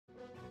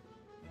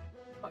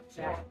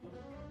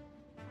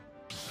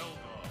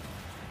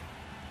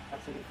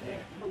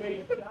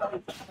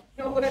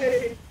No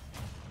way!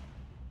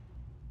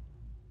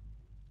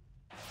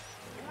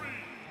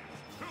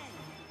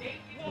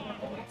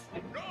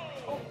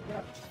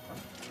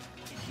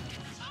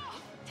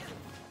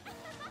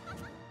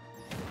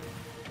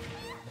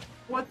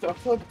 What the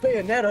fuck,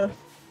 Bayonetta?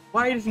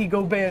 Why does he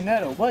go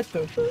Bayonetta? What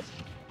the fuck?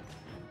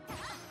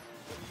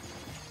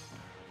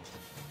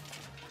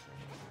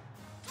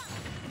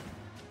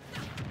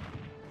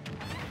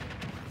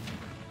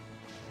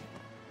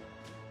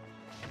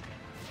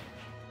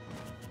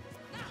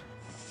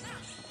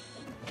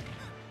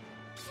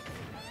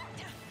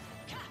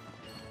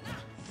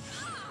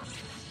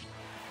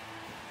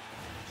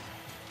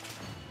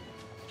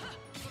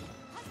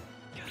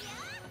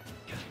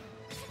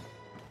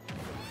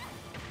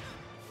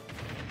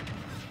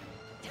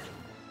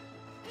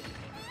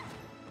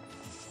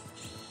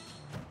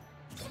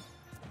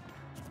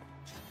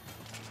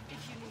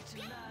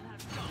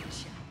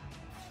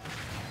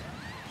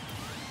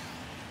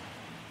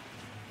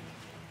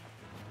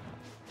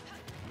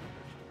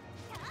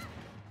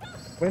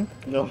 Win?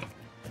 No.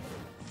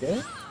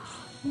 Yeah?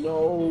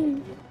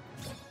 No.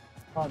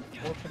 Oh,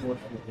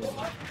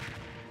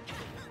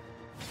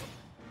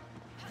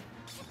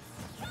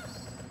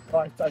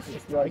 I thought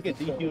you I get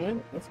DQ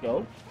in. Let's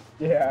go.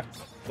 Yeah.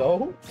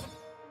 Go.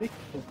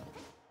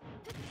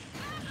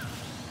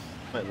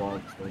 Might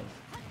launch. Like.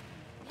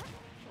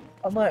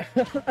 I might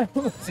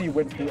see you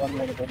win the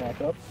unwinnable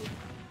matchup.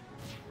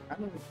 I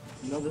don't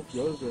know this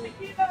Zelda.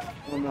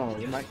 Oh no,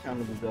 it might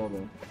count as a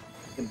Zelda.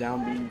 And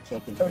down B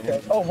fucking.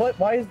 Okay. Oh, what?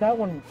 Why is that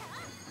one?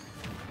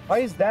 Why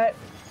is that?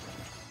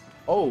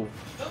 Oh.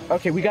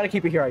 Okay, we gotta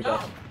keep it here, I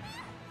guess.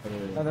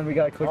 And then we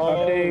gotta click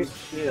update.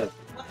 Shit.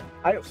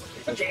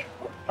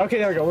 Okay,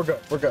 there we go. We're good.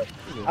 We're good.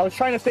 I was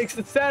trying to fix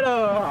the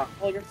setup.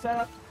 Well, your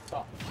setup.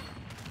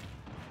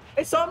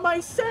 It's on my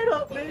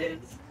setup, man.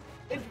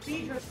 It's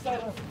Beaver's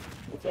setup.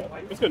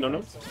 It's good,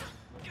 no.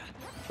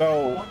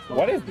 So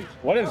what is this?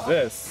 What?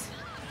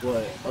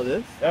 Oh,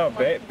 this? Oh,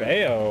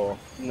 Bayo.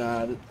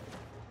 Nah.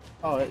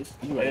 Oh, it's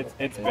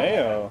It's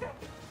Bayo.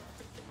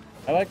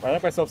 I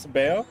like myself some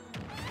Bayo.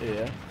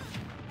 Yeah.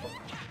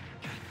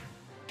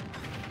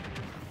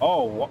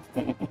 Oh,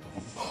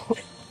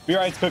 Beer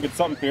Ice cooking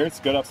something fierce.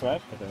 Good up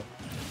smash. Okay.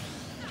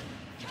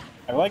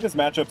 I like this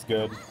matchup's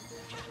good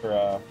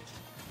for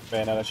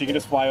Bayonetta. She can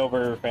just fly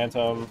over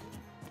Phantom.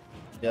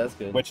 Yeah, that's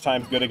good. Which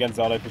time's good against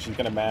Zelda because she's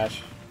gonna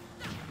mash.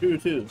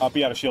 True.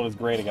 Uppy out of shield is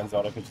great against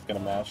Zelda because she's gonna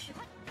mash.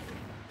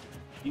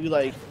 You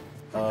like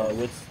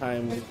which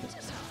time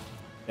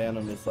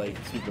Phantom is like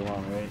super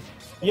long, right?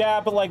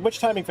 Yeah, but like which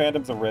timing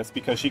Phantom's a risk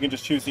because she can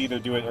just choose to either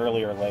do it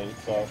early or late.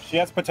 So she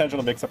has potential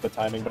to mix up the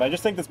timing. But I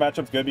just think this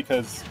matchup's good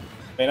because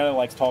Bayonetta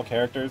likes tall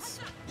characters.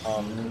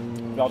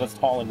 Zelda's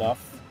tall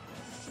enough.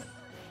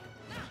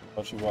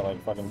 Oh, she what,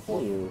 like fucking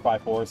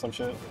 5'4" or some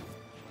shit?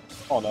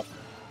 Tall enough.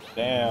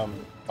 Damn.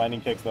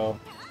 Binding kicks though.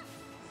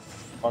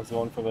 Fox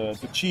going for the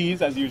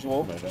cheese as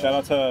usual. Shout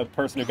out to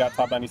person who got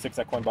top 96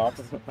 at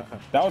Coinbox.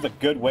 That was a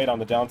good weight on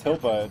the down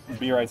tilt, but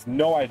B-Right's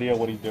no idea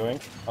what he's doing.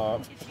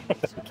 I'm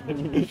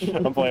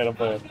playing.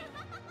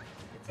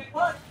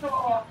 Let's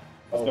go,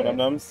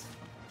 Num-Nums.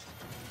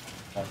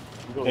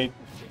 Hey,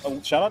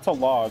 shout out to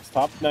Logs,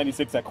 top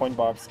 96 at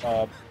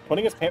Coinbox.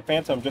 Putting his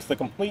Phantom just the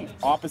complete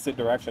opposite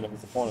direction of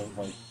his opponent.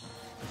 Like,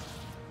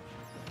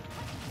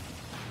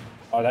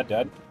 oh, that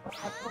dead?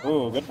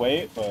 Ooh, good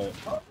weight, but.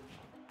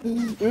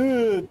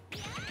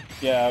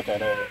 Yeah, okay,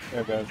 there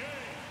it goes.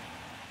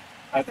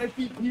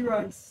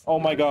 Oh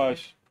my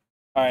gosh.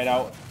 Alright,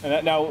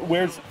 now,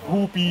 where's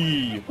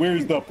Poopy?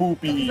 Where's the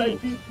Poopy? Are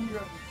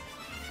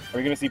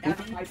we gonna see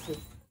Poopy?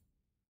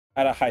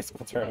 At a high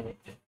school tournament.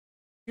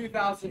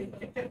 2000.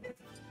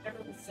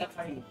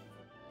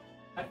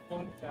 I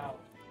flunked out.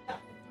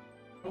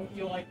 Don't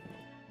feel like.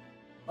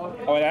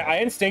 Okay. Oh, and I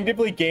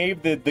instinctively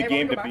gave the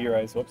game to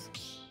B-Rise. Whoops.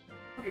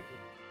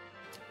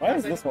 Why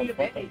is this one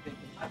fucking?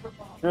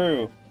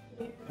 True.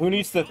 Who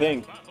needs to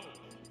think?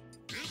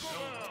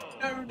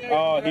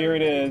 Oh, here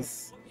it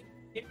is.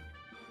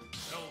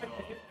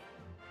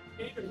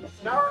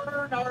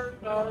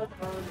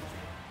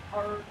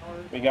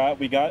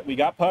 We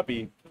got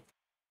Puppy.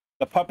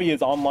 The puppy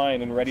is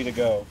online and ready to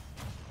go.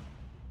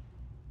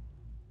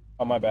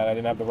 Oh, my bad. I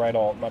didn't have the right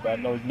alt. My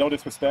bad. No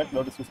disrespect.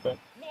 No disrespect.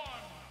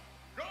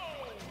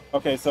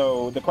 Okay,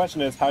 so the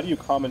question is, how do you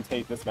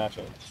commentate this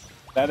matchup?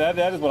 That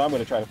is what I'm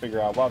going to try to figure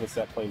out while the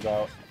set plays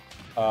out.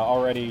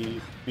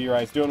 Already,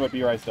 B-Rice doing what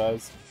B-Rice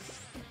does.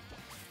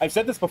 I've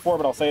said this before,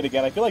 but I'll say it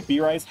again. I feel like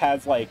B-Rice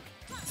has, like,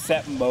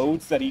 set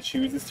modes that he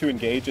chooses to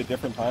engage at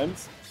different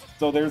times.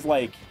 So there's,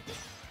 like,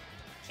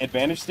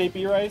 advantage state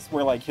B-Rice,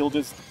 where, like, he'll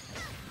just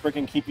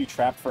freaking keep you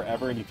trapped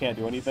forever and you can't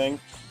do anything.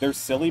 There's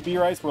silly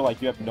B-Rice, where,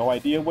 like, you have no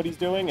idea what he's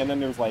doing. And then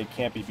there's, like,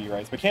 campy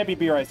B-Rice. But campy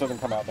B-Rice doesn't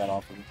come out that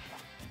often.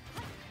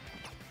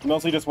 He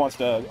mostly just wants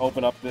to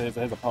open up his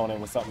opponent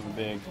with something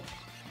big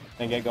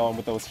and get going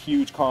with those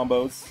huge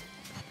combos.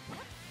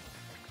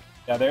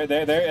 Yeah,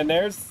 there, and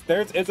there's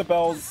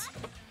Isabelle's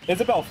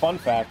Isabelle, fun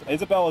fact,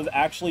 Isabelle is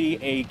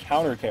actually a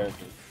counter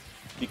character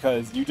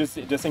because you just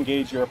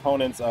disengage your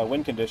opponent's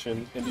win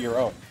condition into your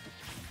own.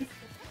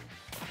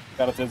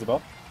 Shout out to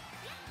Isabelle.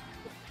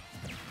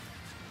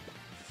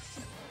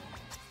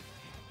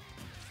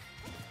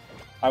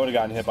 I would have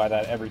gotten hit by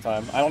that every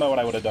time. I don't know what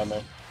I would have done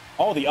there.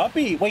 Oh, the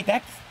uppy! Wait,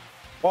 that's...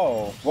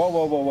 Whoa. Whoa,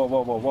 whoa, whoa, whoa,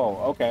 whoa, whoa,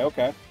 whoa. Okay,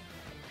 okay.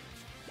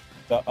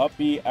 The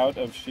uppy out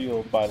of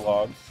shield by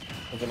Logs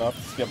is enough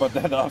to skip up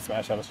the up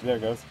smash out of shield. There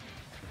it goes.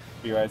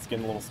 Be right, it's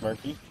getting a little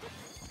smirky.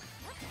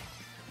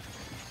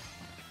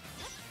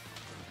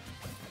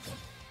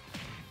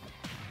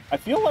 I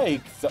feel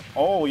like...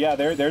 Oh, yeah,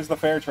 there's the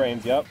fair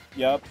trains. Yep,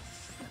 yep.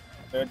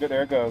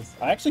 There it goes.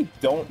 I actually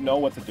don't know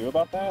what to do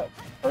about that,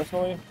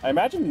 personally. I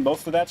imagine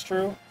most of that's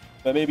true,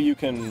 but maybe you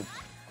can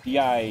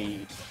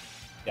DI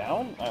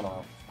down? I don't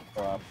know.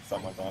 Or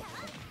something like that.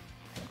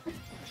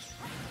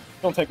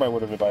 Don't take my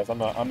word of advice. I'm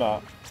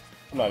not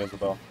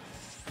Isabelle.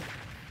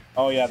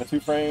 Oh yeah, the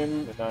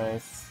 2-frame.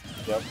 Nice.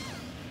 Yep.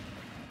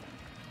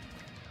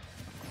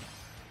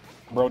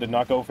 Bro did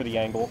not go for the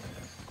angle.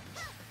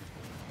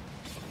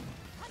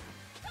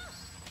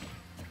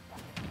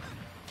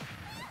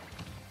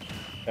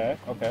 Okay,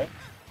 okay.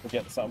 We're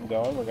getting something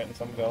going. We're getting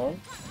something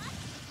going.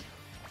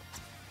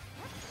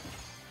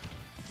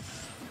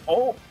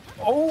 Oh!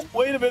 Oh,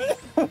 wait a minute!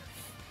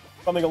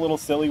 Something a little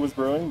silly was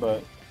brewing,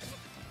 but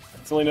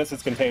silliness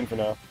is contained for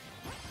now.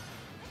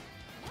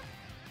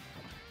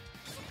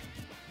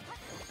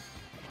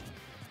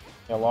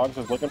 Yeah, Logs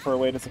was looking for a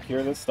way to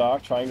secure this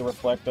stock, trying to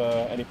reflect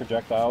any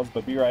projectiles,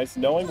 but B-Rice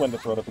knowing when to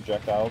throw the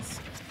projectiles.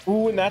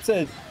 Ooh, and that's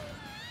a...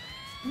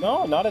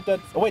 No, not a dead...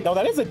 Oh, wait, no,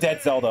 that is a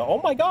dead Zelda.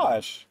 Oh my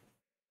gosh!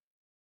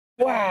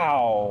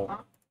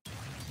 Wow!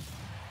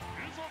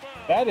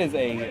 That is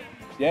a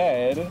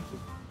dead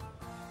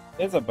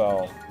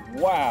Isabelle.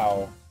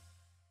 Wow.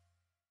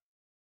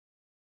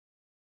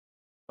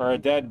 For a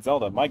dead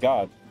Zelda, my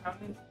god.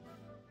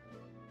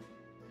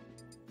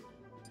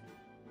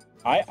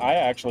 I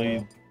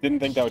actually didn't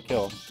think that would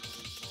kill.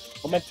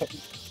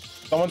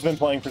 Someone's been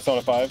playing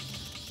Persona 5.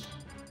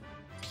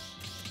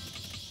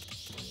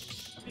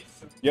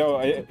 Yo,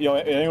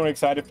 anyone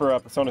excited for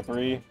Persona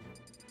 3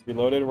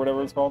 Reloaded or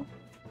whatever it's called?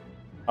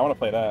 I want to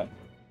play that.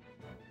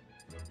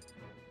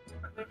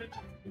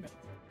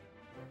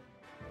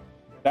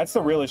 That's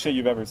the realest shit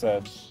you've ever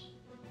said.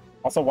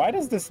 Also, why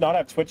does this not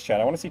have Twitch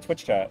chat? I want to see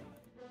Twitch chat.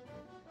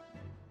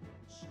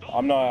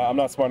 I'm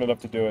not smart enough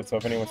to do it, so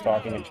if anyone's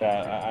talking in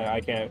chat,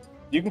 I can't.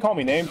 You can call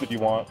me names if you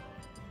want.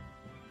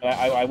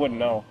 I wouldn't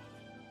know.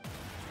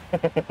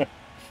 I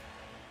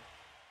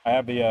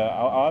have the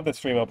I'll have the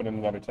stream open in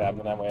another tab,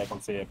 and that way I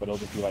can see it, but it'll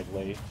just be like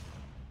late.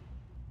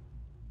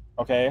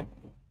 Okay.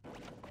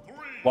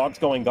 Log's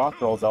going Goth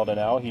Girl Zelda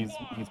now. He's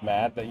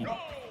mad that he's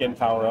getting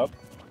power up.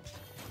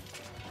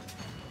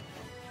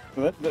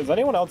 Does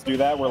anyone else do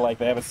that where like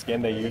they have a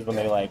skin they use when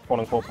they like quote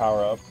unquote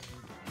power up?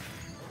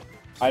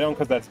 I don't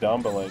because that's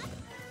dumb, but like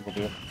people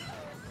do.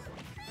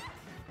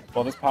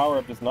 Well, this power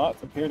up does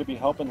not appear to be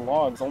helping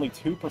Logs. Only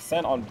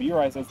 2% on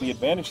B-Rise as the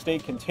advantage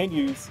state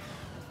continues.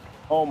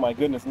 Oh my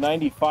goodness,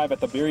 95 at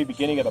the very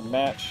beginning of the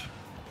match.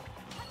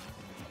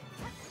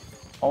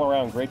 All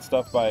around great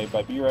stuff by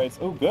B-Rise.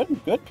 Oh,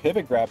 good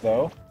pivot grab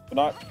though, but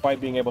not quite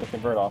being able to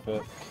convert off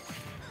it.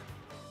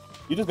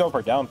 You just go for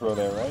a down throw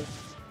there, right?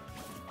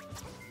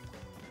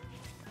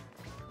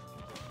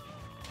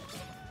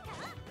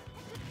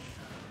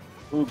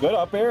 Ooh, good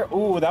up air.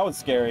 Ooh, that was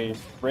scary.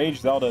 Rage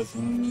Zelda's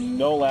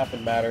no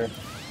laughing matter.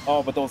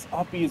 Oh, but those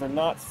uppies are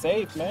not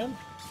safe, man.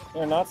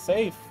 They're not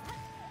safe.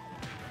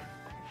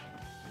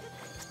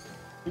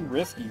 Too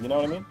risky, you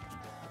know what I mean?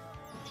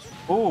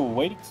 Ooh,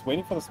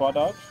 waiting for the spot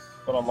dodge.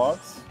 Put on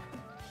Logs.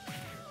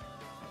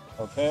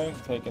 Okay,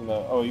 taking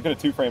the... Oh, you could have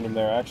 2-framed him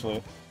there,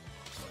 actually.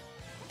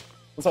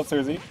 What's up,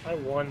 Surzy? I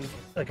won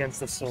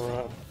against the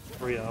Sora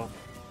 3-0.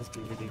 This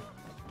DVD.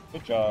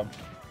 Good job.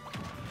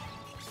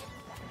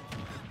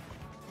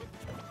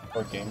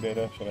 Or game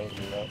data, should I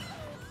do that?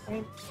 I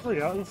mean, pretty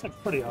out. It's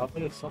like pretty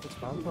obvious. It's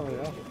self-explanatory,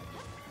 yeah.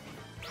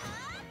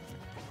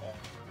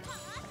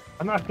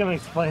 I'm not gonna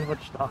explain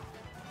which stuff.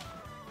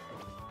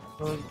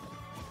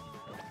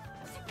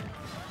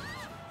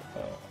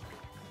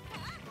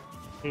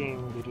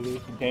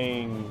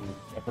 King.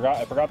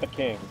 I forgot the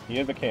king. He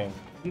is a king.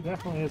 He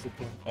definitely is a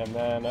king. And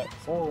then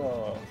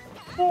Sora.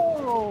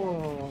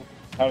 Oh!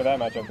 How did that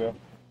matchup go?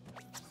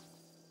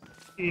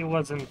 He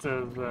wasn't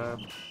as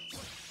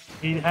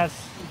he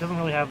doesn't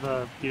really have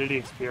the Unity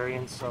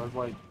experience, so it's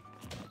like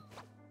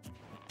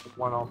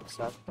one off the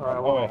set.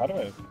 Oh wait, how do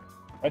I?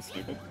 That's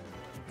stupid.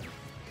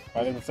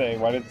 Why did it say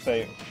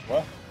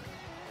what?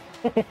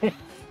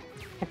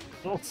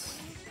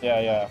 Yeah,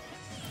 yeah.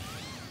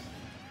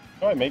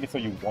 How do I make it so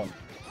you won?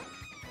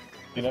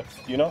 Do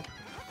you know?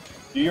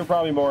 You're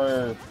probably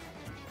more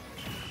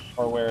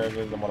aware of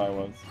it than what I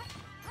was.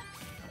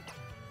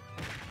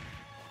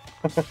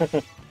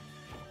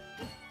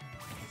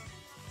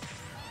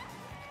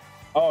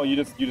 Oh, you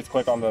just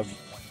click on the...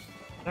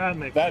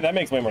 That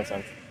makes way more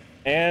sense.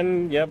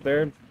 And, yep,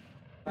 there...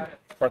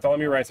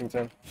 Bartholomew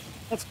Ricington.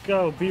 Let's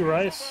go, B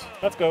Rice.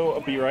 Let's go,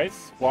 B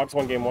Rice. Logs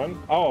won game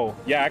 1. Oh,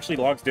 yeah, actually,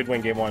 Logs did win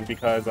game 1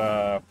 because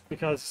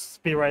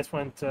B Rice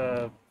went.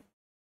 Yeah,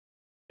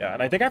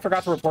 and I think I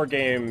forgot to report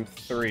game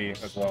 3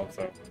 as well.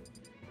 So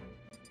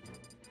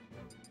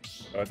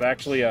it's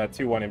actually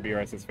 2-1 in B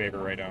Rice's favor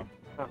right now.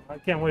 I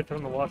can't wait for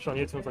him to watch on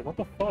YouTube. It's like, what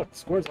the fuck?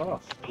 Score's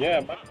off.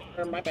 Yeah,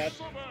 my bad.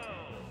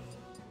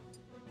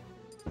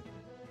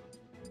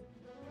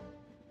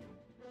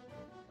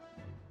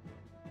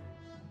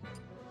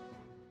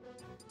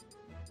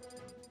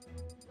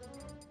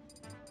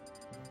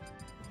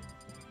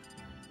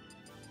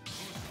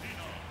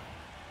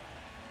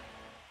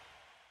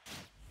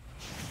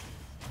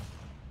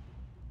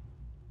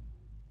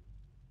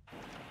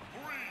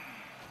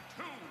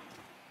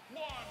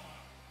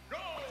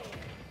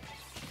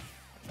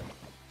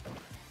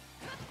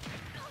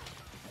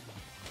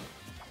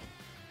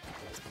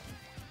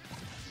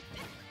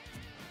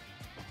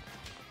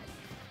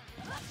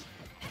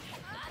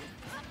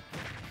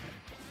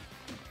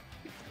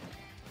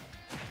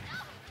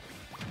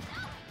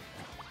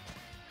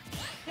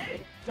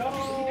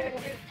 Go!